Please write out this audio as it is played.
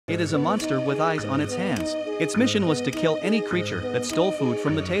It is a monster with eyes on its hands. Its mission was to kill any creature that stole food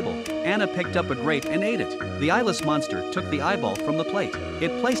from the table. Anna picked up a grape and ate it. The eyeless monster took the eyeball from the plate.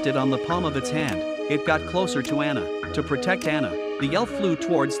 It placed it on the palm of its hand. It got closer to Anna. To protect Anna, the elf flew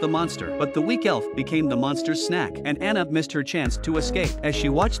towards the monster, but the weak elf became the monster's snack, and Anna missed her chance to escape. As she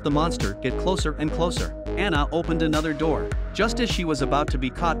watched the monster get closer and closer, Anna opened another door. Just as she was about to be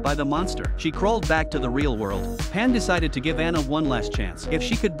caught by the monster, she crawled back to the real world. Pan decided to give Anna one last chance. If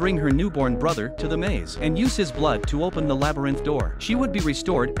she could bring her newborn brother to the maze and use his blood to open the labyrinth door, she would be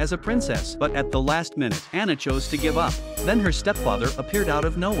restored as a princess. But at the last minute, Anna chose to give up. Then her stepfather appeared out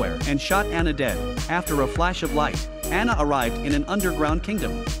of nowhere and shot Anna dead. After a flash of light, Anna arrived in an underground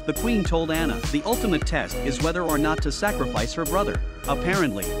kingdom. The queen told Anna the ultimate test is whether or not to sacrifice her brother.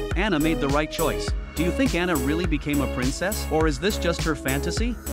 Apparently, Anna made the right choice. Do you think Anna really became a princess, or is this just her fantasy?